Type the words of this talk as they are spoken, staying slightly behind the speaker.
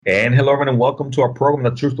And hello, everyone, and welcome to our program,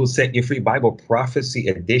 The Truth Will Set You Free Bible Prophecy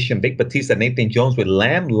Edition. Vic Batista, Nathan Jones with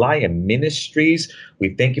Lamb Lion Ministries.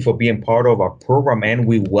 We thank you for being part of our program, and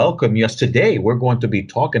we welcome you. As today, we're going to be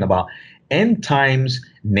talking about end times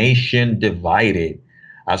nation divided,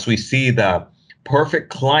 as we see the perfect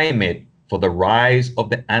climate for the rise of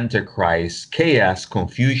the Antichrist, chaos,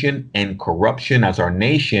 confusion, and corruption as our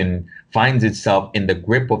nation finds itself in the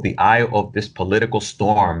grip of the eye of this political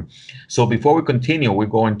storm. So before we continue, we're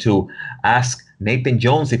going to ask Nathan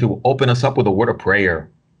Jones if he will open us up with a word of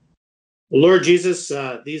prayer. Lord Jesus,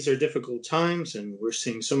 these are difficult times, and we're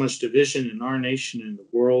seeing so much division in our nation and the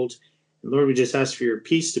world. And Lord, we just ask for your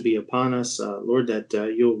peace to be upon us. Lord, that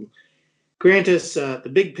you'll grant us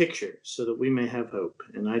the big picture so that we may have hope.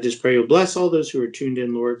 And I just pray you'll bless all those who are tuned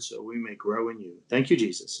in, Lord, so we may grow in you. Thank you,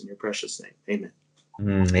 Jesus, in your precious name. Amen.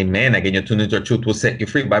 Amen. Again, you're tuned into our Truth Will Set You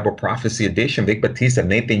Free Bible Prophecy Edition. Vic Batista,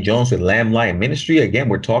 Nathan Jones with Lamb Lion Ministry. Again,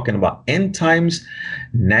 we're talking about end times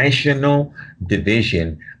national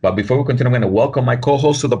division. But before we continue, I'm going to welcome my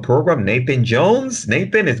co-host of the program, Nathan Jones.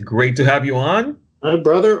 Nathan, it's great to have you on. My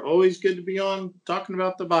brother, always good to be on talking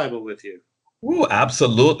about the Bible with you. Oh,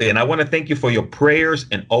 absolutely. And I want to thank you for your prayers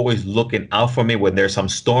and always looking out for me when there's some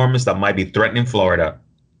storms that might be threatening Florida.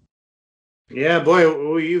 Yeah,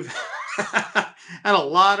 boy, you've had a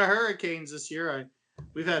lot of hurricanes this year.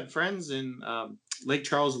 We've had friends in Lake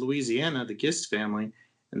Charles, Louisiana, the Gist family,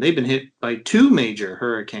 and they've been hit by two major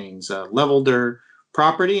hurricanes, leveled their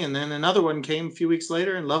property, and then another one came a few weeks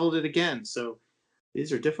later and leveled it again. So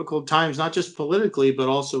these are difficult times, not just politically, but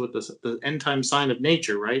also with the end time sign of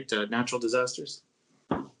nature, right? Natural disasters.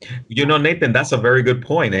 You know, Nathan, that's a very good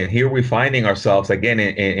point. And here we're finding ourselves again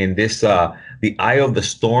in this, the eye of the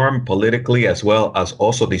storm politically, as well as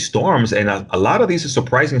also the storms. And a lot of these are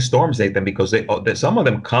surprising storms, Nathan, because some of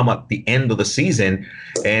them come at the end of the season.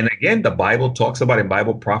 And again, the Bible talks about in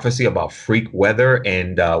Bible prophecy about freak weather.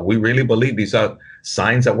 And we really believe these are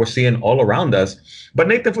signs that we're seeing all around us. But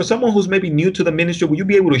Nathan, for someone who's maybe new to the ministry, will you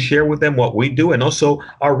be able to share with them what we do and also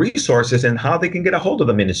our resources and how they can get a hold of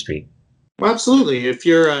the ministry? Well, absolutely. If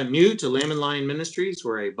you're new to Lamb and Lion Ministries,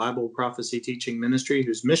 we're a Bible prophecy teaching ministry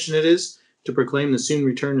whose mission it is to proclaim the soon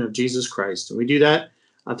return of Jesus Christ. And we do that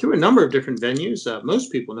through a number of different venues.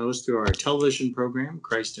 Most people know us through our television program,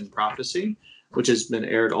 Christ in Prophecy, which has been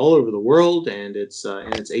aired all over the world, and it's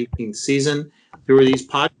in its 18th season. Through these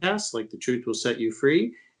podcasts, like The Truth Will Set You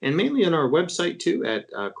Free, and mainly on our website, too, at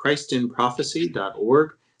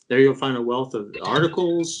christinprophecy.org. There you'll find a wealth of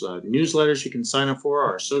articles, newsletters you can sign up for,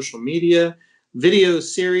 our social media, video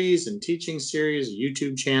series and teaching series, a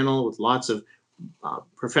YouTube channel with lots of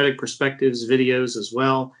prophetic perspectives videos as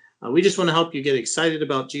well. We just want to help you get excited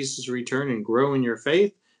about Jesus' return and grow in your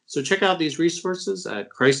faith. So check out these resources at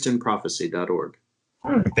christinprophecy.org.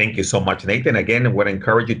 Thank you so much, Nathan. Again, I would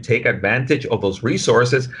encourage you to take advantage of those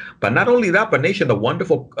resources. But not only that, but Nation, the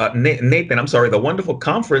wonderful, Nathan, I'm sorry, the wonderful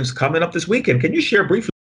conference coming up this weekend. Can you share briefly?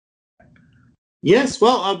 Yes,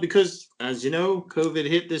 well, because as you know, COVID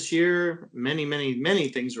hit this year. Many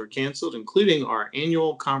things were canceled, including our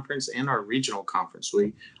annual conference and our regional conference.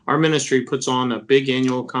 Our ministry puts on a big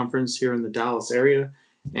annual conference here in the Dallas area,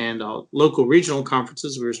 and local regional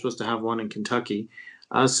conferences. We were supposed to have one in Kentucky.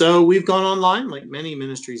 So we've gone online like many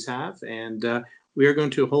ministries have, and we are going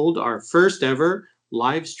to hold our first ever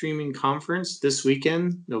live streaming conference this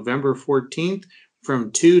weekend, November 14th, from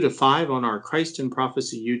 2 to 5 on our Christ in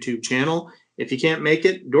Prophecy YouTube channel. If you can't make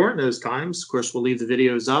it during those times, of course, we'll leave the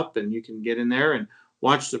videos up and you can get in there and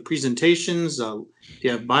watch the presentations. If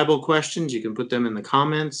you have Bible questions, you can put them in the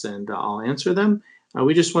comments and I'll answer them.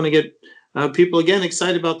 We just want to get people, again,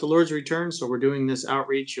 excited about the Lord's return. So we're doing this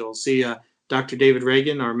outreach. You'll see Dr. David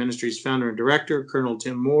Reagan, our ministry's founder and director, Colonel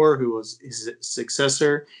Tim Moore, who was his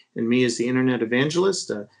successor, and me as the internet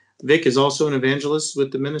evangelist. Vic is also an evangelist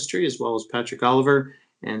with the ministry, as well as Patrick Oliver.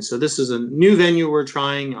 And so this is a new venue we're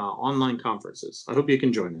trying, online conferences. I hope you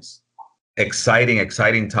can join us.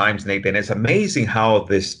 Exciting times, Nathan. It's amazing how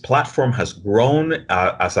this platform has grown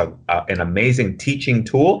as an amazing teaching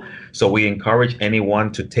tool. So we encourage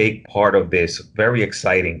anyone to take part of this. Very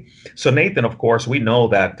exciting. So Nathan, of course, we know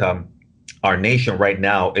that our nation right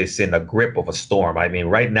now is in the grip of a storm. I mean,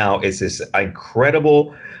 right now is this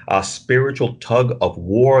incredible spiritual tug of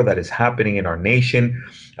war that is happening in our nation.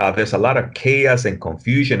 There's a lot of chaos and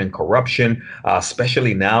confusion and corruption,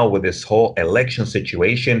 especially now with this whole election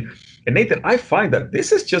situation. And Nathan, I find that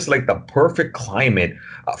this is just like the perfect climate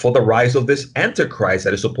for the rise of this Antichrist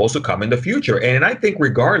that is supposed to come in the future. And I think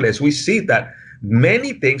regardless, we see that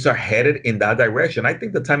many things are headed in that direction. I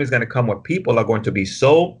think the time is going to come where people are going to be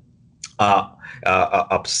so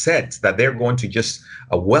upset that they're going to just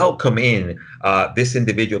welcome in this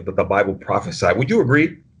individual that the Bible prophesied. Would you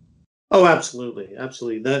agree? Oh, absolutely,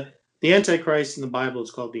 absolutely. The Antichrist in the Bible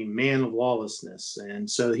is called the man of lawlessness, and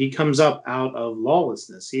so he comes up out of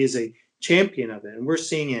lawlessness. He is a champion of it, and we're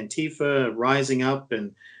seeing Antifa rising up,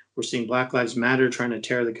 and we're seeing Black Lives Matter trying to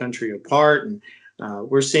tear the country apart, and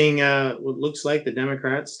we're seeing what looks like the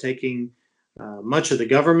Democrats taking much of the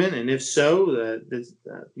government, and if so,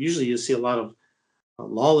 usually you see a lot of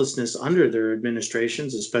lawlessness under their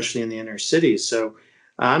administrations, especially in the inner cities. So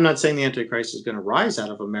I'm not saying the Antichrist is going to rise out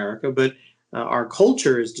of America, but our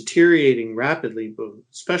culture is deteriorating rapidly, but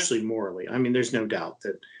especially morally. I mean, there's no doubt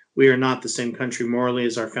that we are not the same country morally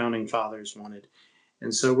as our founding fathers wanted.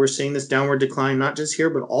 And so we're seeing this downward decline, not just here,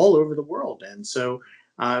 but all over the world. And so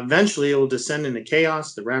eventually it will descend into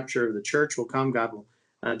chaos. The rapture of the church will come.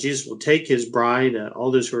 Jesus will take his bride,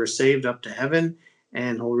 all those who are saved, up to heaven,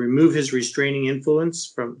 and he'll remove his restraining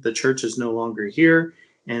influence from the church is no longer here,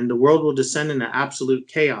 and the world will descend into absolute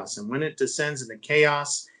chaos. And when it descends into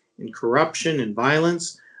chaos and corruption and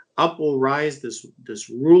violence, up will rise this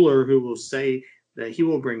ruler who will say that he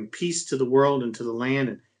will bring peace to the world and to the land,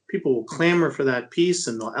 and people will clamor for that peace,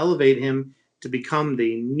 and they'll elevate him to become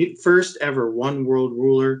the first ever one world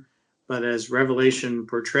ruler. But as Revelation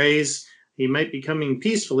portrays, he might be coming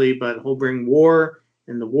peacefully, but he'll bring war,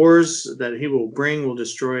 and the wars that he will bring will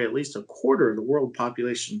destroy at least a quarter of the world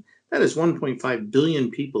population. That is 1.5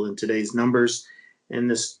 billion people in today's numbers, in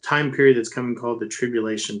this time period that's coming called the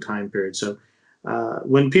tribulation time period. So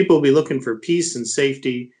when people will be looking for peace and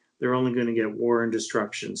safety, they're only going to get war and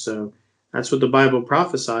destruction. So that's what the Bible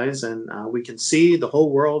prophesies, and we can see the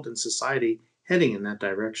whole world and society heading in that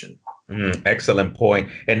direction. Excellent point.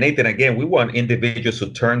 And Nathan, again, we want individuals to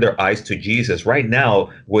turn their eyes to Jesus. Right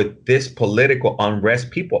now, with this political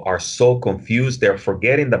unrest, people are so confused. They're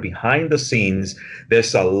forgetting that behind the scenes,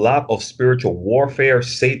 there's a lot of spiritual warfare,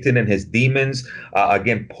 Satan and his demons,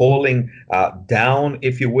 again, pulling down,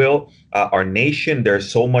 if you will, our nation.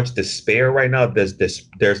 There's so much despair right now. There's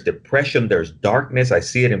depression, there's darkness. I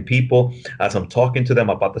see it in people as I'm talking to them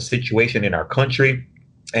about the situation in our country.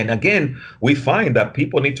 And again, we find that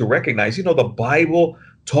people need to recognize, the Bible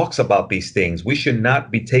talks about these things. We should not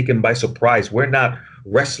be taken by surprise. We're not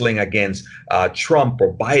wrestling against Trump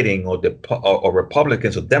or Biden or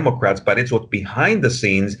Republicans or Democrats, but it's what's behind the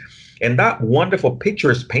scenes. And that wonderful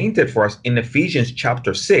picture is painted for us in Ephesians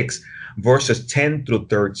chapter 6, verses 10 through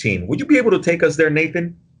 13. Would you be able to take us there,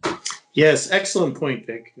 Nathan? Yes, excellent point,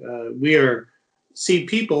 Vic. We see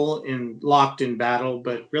people locked in battle,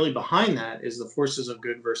 but really behind that is the forces of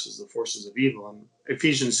good versus the forces of evil. And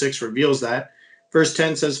Ephesians 6 reveals that. Verse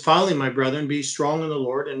 10 says, "Finally, my brethren, be strong in the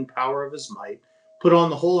Lord and power of his might. Put on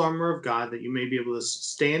the whole armor of God, that you may be able to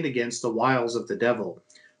stand against the wiles of the devil.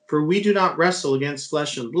 For we do not wrestle against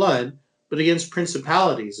flesh and blood, but against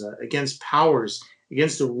principalities, against powers,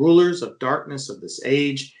 against the rulers of darkness of this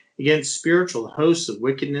age, against spiritual hosts of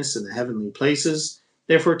wickedness in the heavenly places.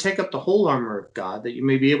 Therefore, take up the whole armor of God, that you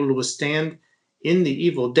may be able to withstand in the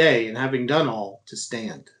evil day, and having done all, to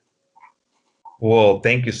stand." Well,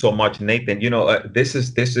 thank you so much, Nathan. This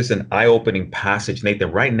is an eye-opening passage,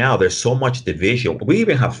 Nathan. Right now, there's so much division. We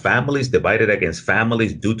even have families divided against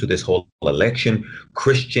families due to this whole election,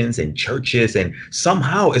 Christians and churches, and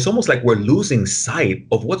somehow it's almost like we're losing sight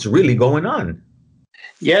of what's really going on.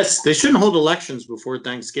 Yes, they shouldn't hold elections before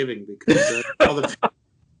Thanksgiving, because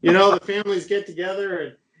the families get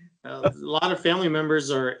together, and a lot of family members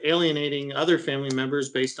are alienating other family members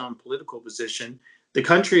based on political position. The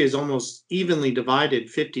country is almost evenly divided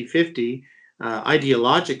 50-50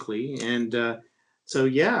 ideologically. And so,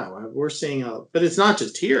 yeah, we're seeing, but it's not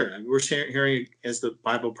just here. We're hearing, as the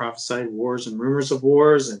Bible prophesied, wars and rumors of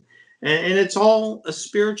wars. And it's all a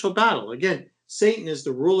spiritual battle. Again, Satan is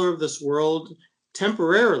the ruler of this world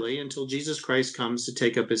temporarily until Jesus Christ comes to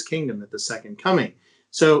take up his kingdom at the second coming.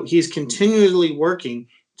 So he's continually working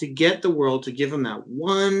to get the world to give him that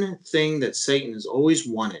one thing that Satan has always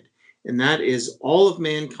wanted, and that is all of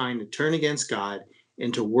mankind to turn against God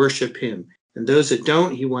and to worship him. And those that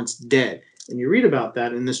don't, he wants dead. And you read about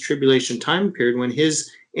that in this tribulation time period, when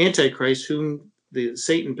his Antichrist, whom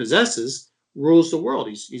Satan possesses, rules the world.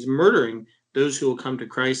 He's murdering those who will come to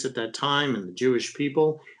Christ at that time, and the Jewish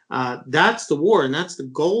people. That's the war, and that's the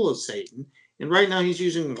goal of Satan. And right now he's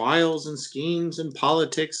using wiles and schemes and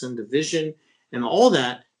politics and division and all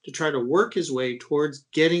that to try to work his way towards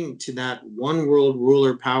getting to that one world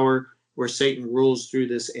ruler power, where Satan rules through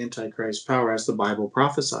this Antichrist power, as the Bible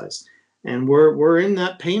prophesies. And we're in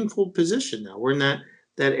that painful position now. We're in that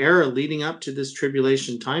era leading up to this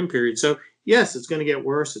tribulation time period. So yes, it's going to get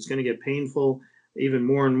worse. It's going to get painful. even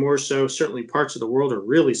more and more so. Certainly parts of the world are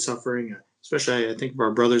really suffering, especially I think of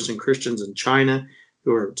our brothers and Christians in China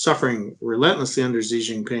who are suffering relentlessly under Xi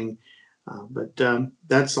Jinping. But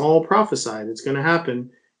that's all prophesied. It's going to happen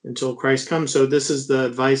until Christ comes. So this is the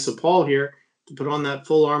advice of Paul here, to put on that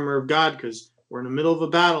full armor of God, because we're in the middle of a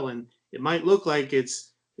battle, and it might look like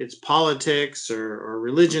it's politics or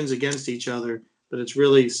religions against each other, but it's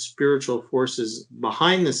really spiritual forces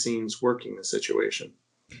behind the scenes working the situation.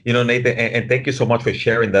 Nathan, and thank you so much for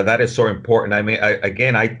sharing that. That is so important. I mean,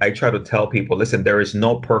 I try to tell people, listen, there is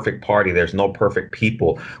no perfect party. There's no perfect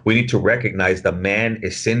people. We need to recognize that man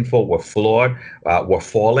is sinful. We're flawed. We're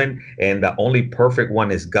fallen. And the only perfect one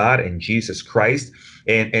is God and Jesus Christ.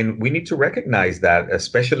 And we need to recognize that,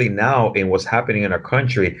 especially now in what's happening in our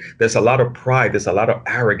country. There's a lot of pride. There's a lot of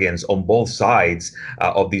arrogance on both sides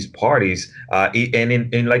of these parties. And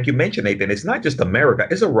in like you mentioned, Nathan, it's not just America.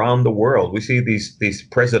 It's around the world. We see these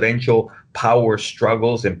presidential power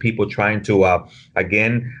struggles and people trying to,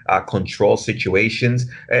 control situations.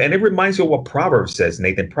 And it reminds you of what Proverbs says,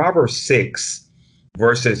 Nathan. Proverbs 6,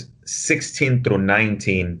 verses 16 through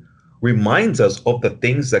 19 reminds us of the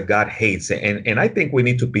things that God hates. And I think we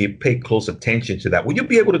need to pay close attention to that. Will you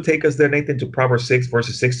be able to take us there, Nathan, to Proverbs 6,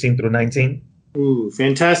 verses 16 through 19? Ooh,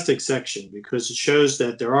 fantastic section, because it shows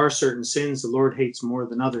that there are certain sins the Lord hates more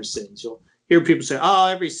than other sins. You'll hear people say, oh,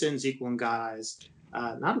 every sin's equal in God's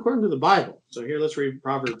eyes. Not according to the Bible. So here, let's read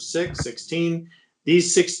Proverbs 6:16.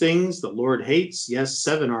 These 6 things the Lord hates, yes,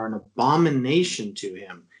 7 are an abomination to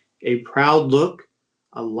him: a proud look,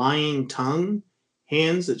 a lying tongue,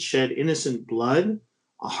 hands that shed innocent blood,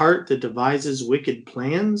 a heart that devises wicked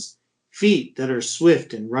plans, feet that are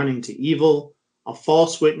swift in running to evil, a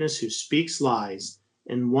false witness who speaks lies,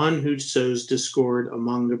 and one who sows discord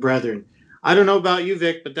among the brethren. I don't know about you,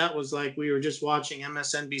 Vic, but that was like we were just watching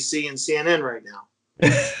MSNBC and CNN right now.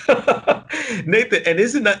 Nathan, and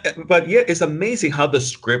isn't that, but yet it's amazing how the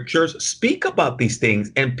scriptures speak about these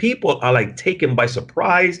things, and people are like taken by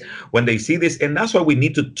surprise when they see this. And that's why we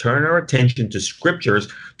need to turn our attention to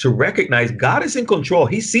scriptures to recognize God is in control.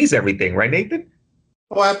 He sees everything, right, Nathan?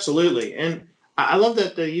 Oh, absolutely. And I love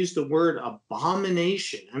that they use the word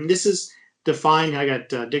abomination. I mean, this is defined, I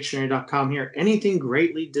got dictionary.com here: anything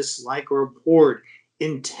greatly disliked or abhorred,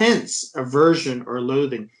 intense aversion or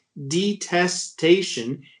loathing,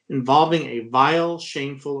 detestation involving a vile,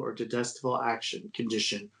 shameful, or detestable action,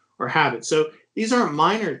 condition, or habit. So these aren't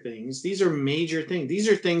minor things. These are major things. These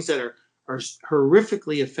are things that are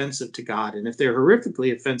horrifically offensive to God. And if they're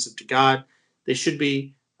horrifically offensive to God, they should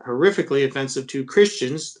be horrifically offensive to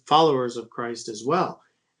Christians, followers of Christ as well.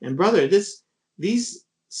 And brother, these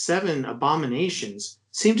 7 abominations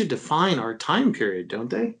seem to define our time period, don't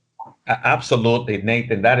they? Absolutely,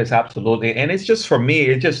 Nathan. That is absolutely. And it's just for me,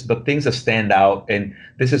 it's just the things that stand out. And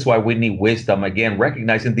this is why we need wisdom. Again,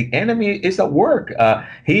 recognizing the enemy is at work.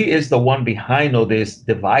 He is the one behind all this,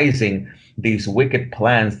 devising these wicked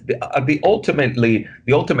plans. The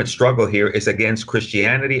ultimate struggle here is against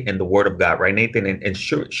Christianity and the Word of God, right, Nathan? And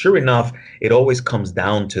sure enough, it always comes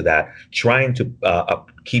down to that, trying to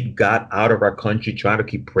keep God out of our country, trying to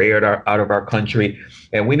keep prayer out of our country.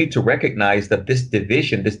 And we need to recognize that this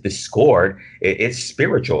division, this discord, it's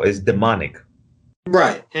spiritual, it's demonic.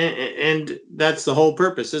 Right. And that's the whole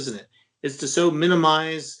purpose, isn't it? It's to so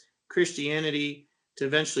minimize Christianity to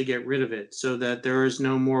eventually get rid of it so that there is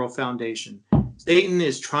no moral foundation. Satan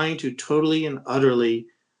is trying to totally and utterly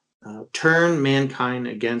turn mankind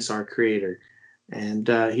against our Creator. And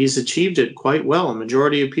he's achieved it quite well. A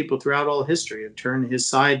majority of people throughout all history have turned his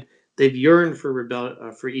side. They've yearned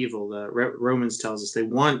for evil. Romans tells us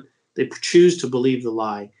they choose to believe the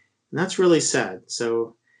lie. And that's really sad.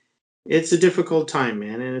 So it's a difficult time,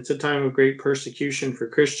 man. And it's a time of great persecution for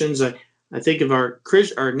Christians. I think of our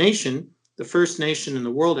nation, the first nation in the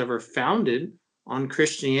world ever founded on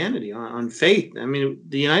Christianity, on faith. I mean,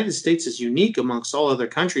 the United States is unique amongst all other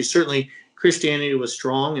countries. Certainly, Christianity was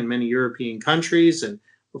strong in many European countries and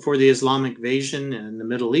before the Islamic invasion in the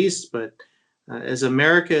Middle East. But as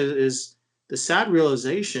America is the sad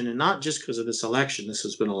realization, and not just because of this election, this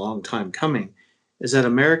has been a long time coming, is that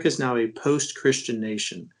America is now a post-Christian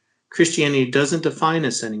nation. Christianity doesn't define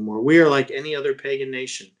us anymore. We are like any other pagan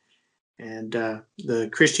nation. And the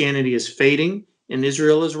Christianity is fading and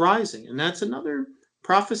Israel is rising. And that's another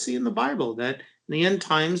prophecy in the Bible, that in the end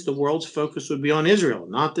times, the world's focus would be on Israel,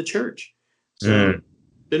 not the church. So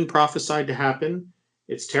it's been prophesied to happen.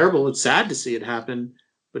 It's terrible. It's sad to see it happen,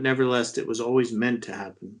 but nevertheless, it was always meant to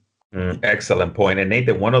happen. Excellent point. And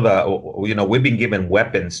Nathan, one of the, we've been given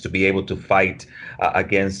weapons to be able to fight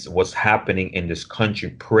against what's happening in this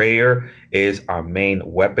country. Prayer is our main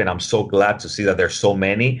weapon. I'm so glad to see that there's so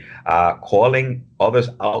many calling others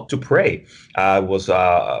out to pray. I was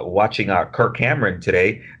watching Kirk Cameron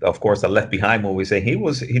today, of course, the Left Behind movie, saying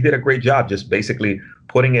he did a great job just basically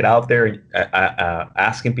putting it out there,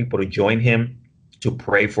 asking people to join him to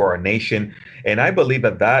pray for our nation. And I believe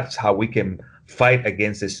that that's how we can fight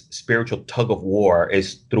against this spiritual tug of war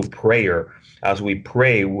is through prayer. As we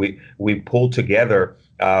pray, we pull together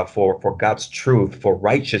for God's truth, for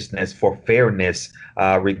righteousness, for fairness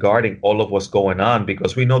regarding all of what's going on,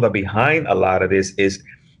 because we know that behind a lot of this is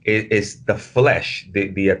the flesh,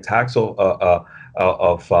 the attacks of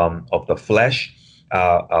the flesh,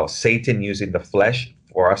 Satan using the flesh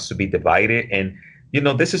for us to be divided. And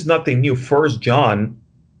this is nothing new. First John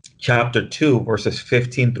chapter 2 verses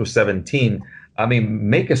 15 through 17, I mean,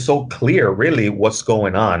 make it so clear really what's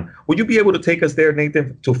going on. Would you be able to take us there,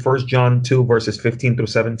 Nathan, to First John 2 verses 15 through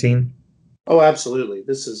 17? Oh, absolutely.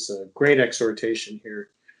 This is a great exhortation here.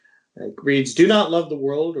 It reads, "Do not love the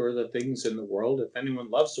world or the things in the world. If anyone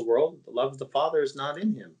loves the world, the love of the Father is not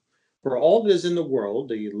in him. For all that is in the world,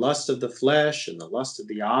 the lust of the flesh and the lust of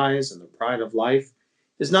the eyes and the pride of life,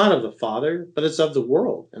 is not of the Father, but it's of the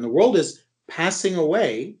world. And the world is passing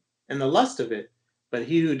away, and the lust of it, but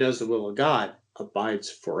he who does the will of God abides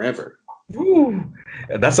forever." Ooh,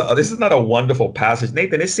 this is not a wonderful passage,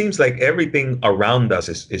 Nathan. It seems like everything around us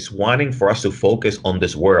is wanting for us to focus on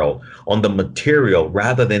this world, on the material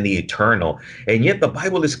rather than the eternal. And yet the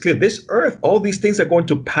Bible is clear. This earth, all these things are going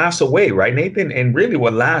to pass away, right, Nathan? And really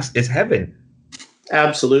what lasts is heaven.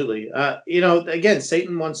 Absolutely. Again,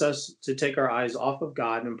 Satan wants us to take our eyes off of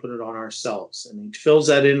God and put it on ourselves. And he fills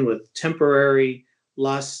that in with temporary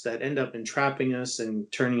lusts that end up entrapping us and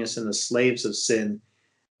turning us into slaves of sin.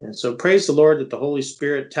 And so praise the Lord that the Holy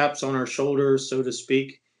Spirit taps on our shoulders, so to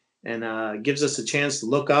speak, and gives us a chance to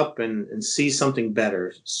look up and see something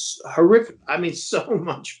better. Horrific. I mean, so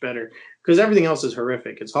much better, because everything else is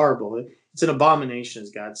horrific. It's horrible. It's an abomination, as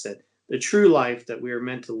God said. The true life that we are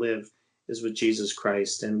meant to live is with Jesus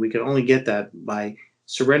Christ. And we can only get that by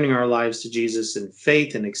surrendering our lives to Jesus in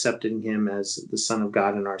faith and accepting him as the Son of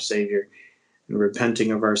God and our Savior and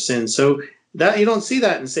repenting of our sins. So that you don't see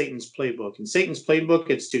that in Satan's playbook. In Satan's playbook,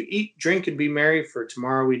 it's to eat, drink, and be merry, for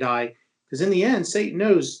tomorrow we die. Because in the end, Satan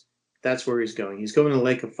knows that's where he's going. He's going to the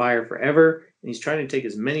lake of fire forever, and he's trying to take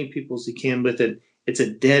as many people as he can with it. It's a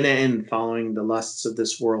dead end following the lusts of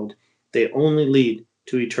this world. They only lead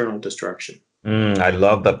to eternal destruction. I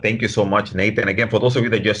love that. Thank you so much, Nathan. Again, for those of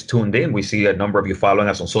you that just tuned in, we see a number of you following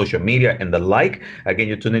us on social media and the like. Again,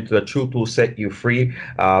 you're tuned into the Truth Will Set You Free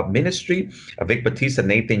ministry. Vic Batista,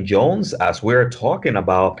 Nathan Jones, as we're talking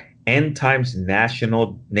about end times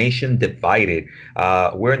nation divided.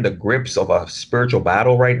 We're in the grips of a spiritual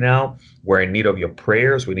battle right now. We're in need of your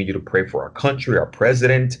prayers. We need you to pray for our country, our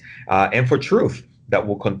president, and for truth that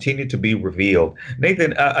will continue to be revealed.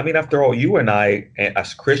 Nathan, I mean, after all, you and I,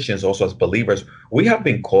 as Christians, also as believers, we have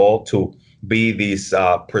been called to be these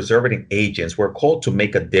preservative agents. We're called to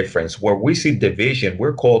make a difference. Where we see division,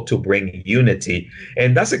 we're called to bring unity.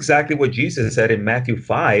 And that's exactly what Jesus said in Matthew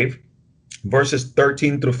 5, verses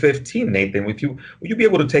 13 through 15. Nathan, would you be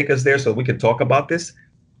able to take us there so we can talk about this?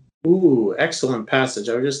 Ooh, excellent passage.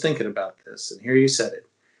 I was just thinking about this, and here you said it.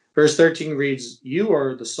 Verse 13 reads, "You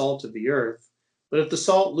are the salt of the earth. But if the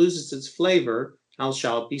salt loses its flavor, how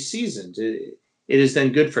shall it be seasoned? It is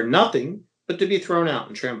then good for nothing, but to be thrown out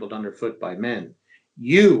and trampled underfoot by men.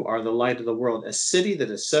 You are the light of the world. A city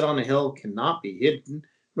that is set on a hill cannot be hidden,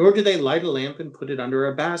 nor do they light a lamp and put it under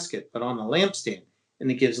a basket, but on a lampstand,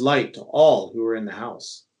 and it gives light to all who are in the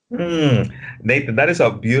house." Nathan, that is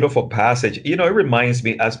a beautiful passage. It reminds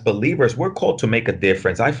me, as believers, we're called to make a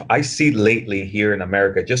difference. I see lately here in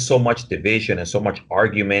America just so much division and so much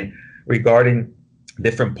argument regarding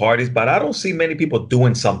different parties, but I don't see many people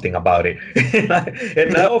doing something about it.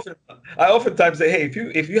 I oftentimes say, hey,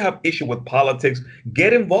 if you have issue with politics,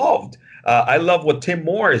 get involved. I love what Tim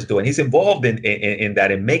Moore is doing. He's involved in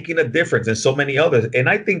that and making a difference, and so many others. And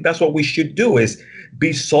I think that's what we should do: is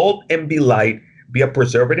be salt and be light, be a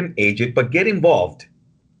preservative agent, but get involved.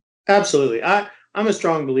 Absolutely. I'm a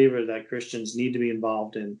strong believer that Christians need to be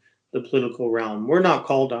involved in the political realm. We're not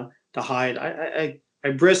called to hide. I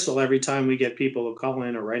bristle every time we get people who call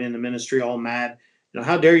in or write in the ministry all mad.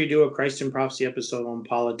 How dare you do a Christ in Prophecy episode on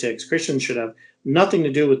politics? Christians should have nothing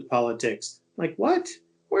to do with politics. Like, what?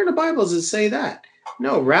 Where in the Bible does it say that?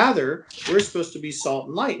 No, rather, we're supposed to be salt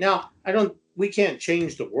and light. Now, we can't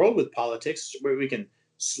change the world with politics, where we can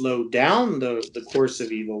slow down the course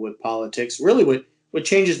of evil with politics. Really, what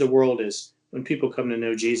changes the world is when people come to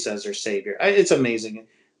know Jesus as their Savior. It's amazing.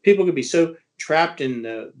 People could be so trapped in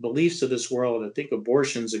the beliefs of this world. I think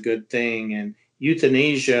abortion's a good thing, and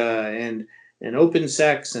euthanasia, and open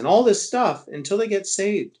sex, and all this stuff until they get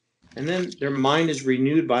saved. And then their mind is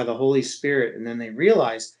renewed by the Holy Spirit, and then they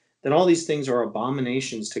realize that all these things are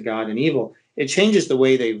abominations to God and evil. It changes the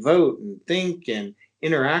way they vote and think and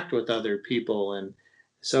interact with other people. And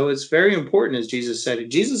so it's very important, as Jesus said.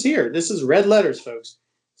 Jesus here, this is red letters, folks,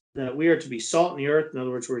 that we are to be salt in the earth. In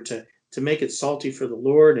other words, we're to make it salty for the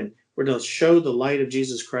Lord, and we're to show the light of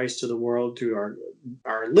Jesus Christ to the world through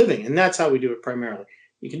our living. And that's how we do it primarily.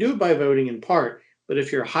 You can do it by voting in part, but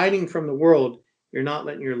if you're hiding from the world, you're not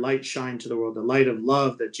letting your light shine to the world, the light of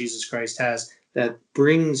love that Jesus Christ has that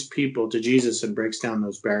brings people to Jesus and breaks down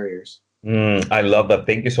those barriers. I love that.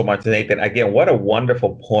 Thank you so much, Nathan. Again, what a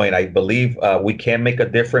wonderful point. I believe we can make a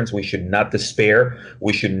difference. We should not despair.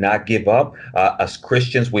 We should not give up. As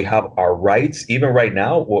Christians, we have our rights. Even right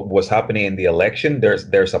now, what's happening in the election,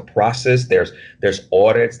 there's a process. There's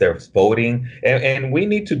audits. There's voting, and we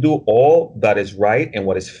need to do all that is right and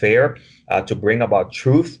what is fair. To bring about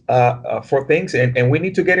truth for things, and we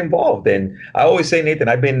need to get involved. And I always say, Nathan,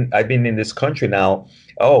 I've been in this country now,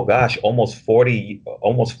 oh gosh, almost 40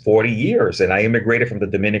 years, and I immigrated from the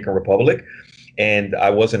Dominican Republic, and I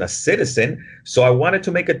wasn't a citizen, so I wanted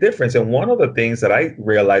to make a difference. And one of the things that I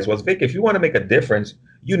realized was, Vic, if you want to make a difference,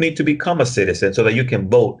 you need to become a citizen so that you can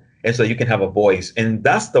vote and so you can have a voice. And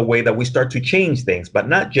that's the way that we start to change things, but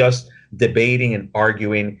not just debating and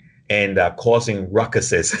arguing and causing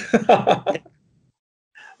ruckuses.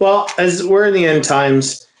 Well, as we're in the end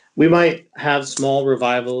times, we might have small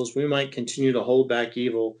revivals. We might continue to hold back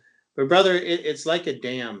evil. But, brother, it's like a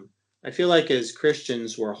dam. I feel like as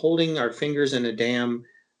Christians, we're holding our fingers in a dam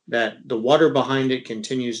that the water behind it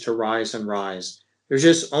continues to rise and rise. There's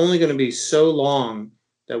just only going to be so long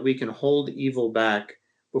that we can hold evil back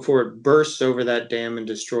before it bursts over that dam and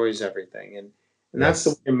destroys everything. And that's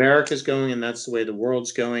the way America's going, and that's the way the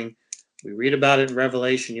world's going. We read about it in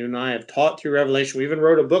Revelation. You and I have taught through Revelation. We even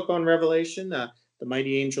wrote a book on Revelation, The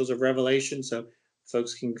Mighty Angels of Revelation. So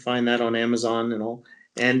folks can find that on Amazon and all.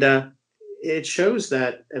 And it shows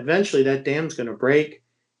that eventually that dam's going to break,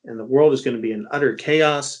 and the world is going to be in utter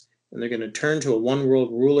chaos, and they're going to turn to a one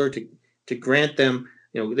world ruler to grant them,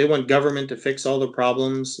 they want government to fix all the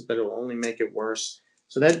problems, but it will only make it worse.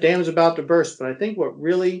 So that dam's about to burst. But I think what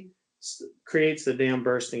really creates the dam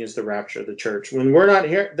bursting is the rapture of the church. When we're not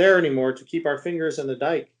there anymore to keep our fingers in the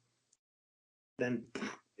dike, then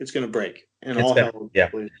it's going to break, and all hell. Yeah.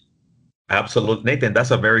 Absolutely, Nathan.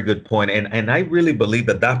 That's a very good point. And I really believe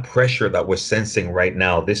that pressure that we're sensing right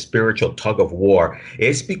now, this spiritual tug of war,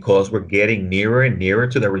 is because we're getting nearer and nearer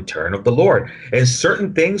to the return of the Lord. And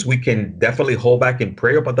certain things we can definitely hold back in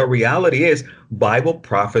prayer, but the reality is Bible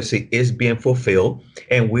prophecy is being fulfilled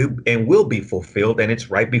and will be fulfilled, and it's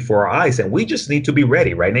right before our eyes. And we just need to be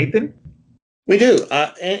ready, right, Nathan? We do.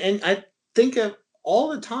 And I think of all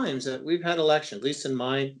the times that we've had elections, at least in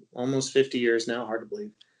my almost 50 years now, hard to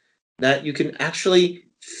believe, that you can actually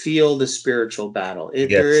feel the spiritual battle.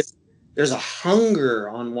 There's a hunger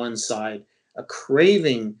on one side, a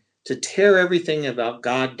craving to tear everything about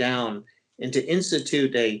God down and to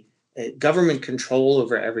institute a government control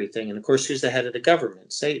over everything. And of course, who's the head of the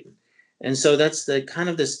government? Satan. And so that's the kind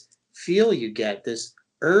of this feel you get, this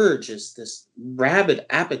urge, this rabid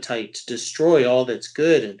appetite to destroy all that's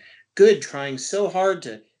good, and good trying so hard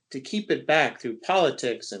to keep it back through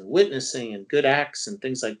politics and witnessing and good acts and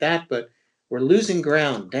things like that. But we're losing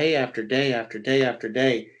ground day after day after day after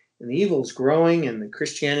day. And the evil is growing, and the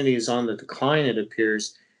Christianity is on the decline, it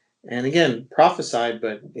appears. And again, prophesied,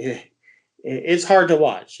 but it's hard to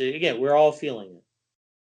watch. Again, we're all feeling it.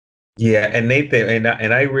 Yeah, and Nathan,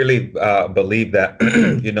 and I really believe that,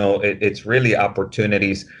 it's really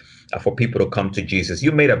opportunities for people to come to Jesus.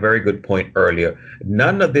 You made a very good point earlier.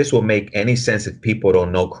 None of this will make any sense if people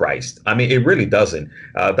don't know Christ. I mean, it really doesn't.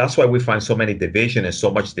 That's why we find so many division and so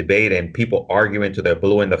much debate and people arguing till they're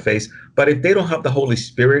blue in the face. But if they don't have the Holy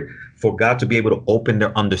Spirit for God to be able to open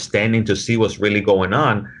their understanding to see what's really going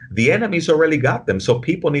on, the enemy's already got them. So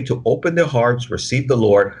people need to open their hearts, receive the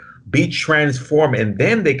Lord, be transformed, and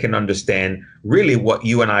then they can understand really what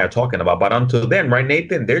you and I are talking about. But until then, right,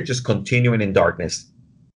 Nathan, they're just continuing in darkness.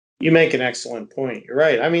 You make an excellent point. You're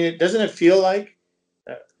right. I mean, doesn't it feel like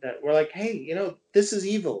that we're like, hey, this is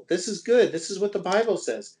evil. This is good. This is what the Bible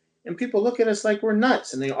says. And people look at us like we're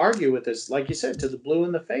nuts, and they argue with us, like you said, to the blue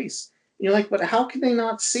in the face. And you're like, but how can they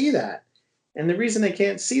not see that? And the reason they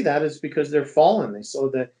can't see that is because they're fallen. They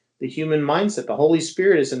saw the human mindset. The Holy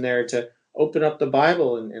Spirit isn't there to open up the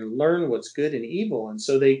Bible and learn what's good and evil. And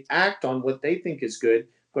so they act on what they think is good,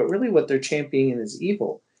 but really what they're championing is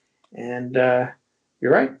evil. And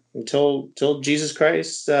you're right. Until Jesus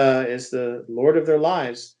Christ is the Lord of their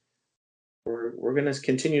lives, we're going to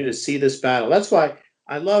continue to see this battle. That's why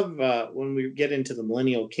I love when we get into the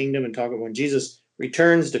millennial kingdom and talk about when Jesus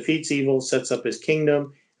returns, defeats evil, sets up his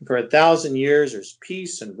kingdom. And for 1,000 years, there's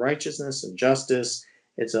peace and righteousness and justice.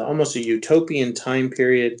 It's almost a utopian time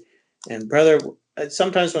period. And brother,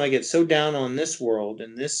 sometimes when I get so down on this world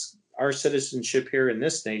and our citizenship here in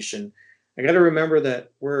this nation, I got to remember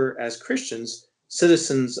that we're, as Christians,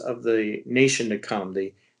 citizens of the nation to come,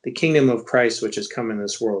 the kingdom of Christ, which has come in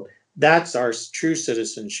this world. That's our true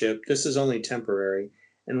citizenship. This is only temporary.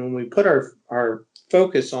 And when we put our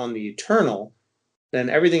focus on the eternal, then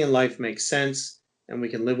everything in life makes sense, and we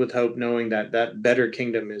can live with hope knowing that that better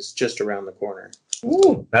kingdom is just around the corner.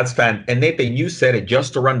 Ooh, that's fan. And Nathan, you said it,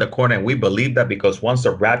 just around the corner, and we believe that because once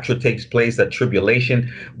the rapture takes place, that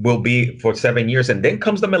tribulation will be for 7 years, and then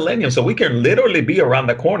comes the millennium. So we can literally be around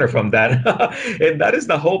the corner from that. And that is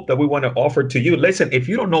the hope that we want to offer to you. Listen, if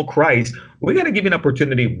you don't know Christ, we're going to give you an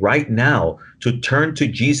opportunity right now to turn to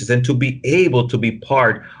Jesus and to be able to be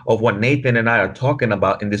part of what Nathan and I are talking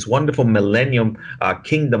about in this wonderful millennium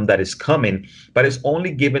kingdom that is coming. But it's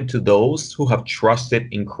only given to those who have trusted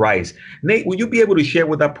in Christ. Nate, will you be able to share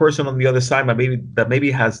with that person on the other side, that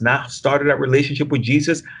maybe has not started that relationship with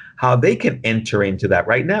Jesus, how they can enter into that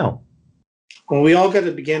right now? Well, we all got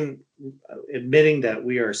to begin admitting that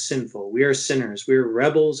we are sinful. We are sinners. We are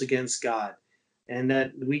rebels against God, and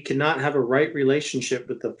that we cannot have a right relationship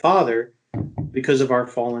with the Father because of our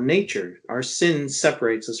fallen nature. Our sin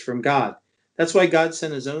separates us from God. That's why God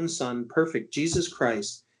sent his own Son, perfect Jesus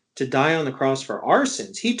Christ, to die on the cross for our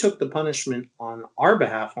sins. He took the punishment on our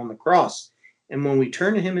behalf on the cross. And when we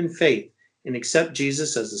turn to him in faith and accept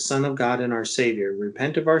Jesus as the Son of God and our Savior,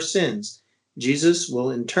 repent of our sins, Jesus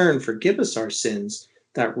will in turn forgive us our sins.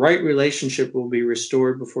 That right relationship will be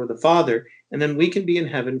restored before the Father, and then we can be in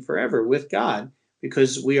heaven forever with God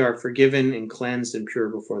because we are forgiven and cleansed and pure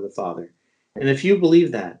before the Father. And if you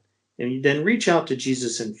believe that, then reach out to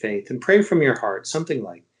Jesus in faith and pray from your heart, something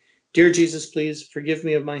like, "Dear Jesus, please forgive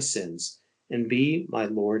me of my sins and be my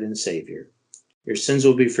Lord and Savior." Your sins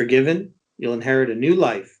will be forgiven. You'll inherit a new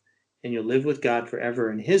life, and you'll live with God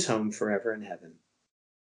forever in his home forever in heaven.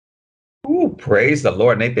 Ooh, praise the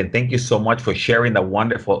Lord, Nathan. Thank you so much for sharing that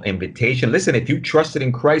wonderful invitation. Listen, if you trusted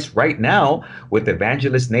in Christ right now with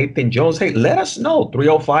Evangelist Nathan Jones, hey, let us know.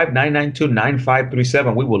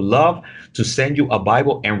 305-992-9537. We would love to send you a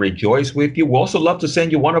Bible and rejoice with you. We also love to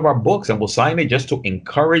send you one of our books, and we'll sign it just to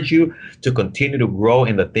encourage you to continue to grow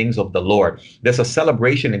in the things of the Lord. There's a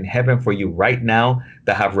celebration in heaven for you right now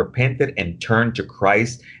that have repented and turned to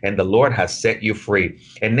Christ, and the Lord has set you free.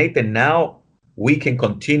 And Nathan, now we can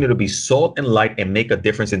continue to be salt and light and make a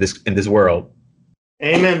difference in this world.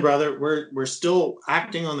 Amen, brother. We're still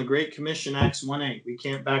acting on the Great Commission, Acts 1:8. We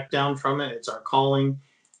can't back down from it. It's our calling.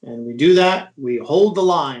 And we do that. We hold the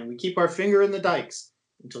line. We keep our finger in the dikes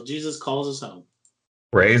until Jesus calls us home.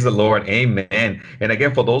 Praise the Lord. Amen. And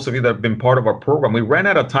again, for those of you that have been part of our program, we ran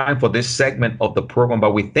out of time for this segment of the program,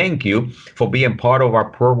 but we thank you for being part of our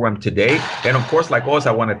program today. And of course, like always,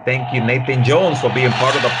 I want to thank you, Nathan Jones, for being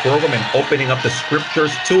part of the program and opening up the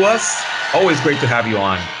scriptures to us. Always great to have you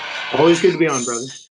on. Always good to be on, brother.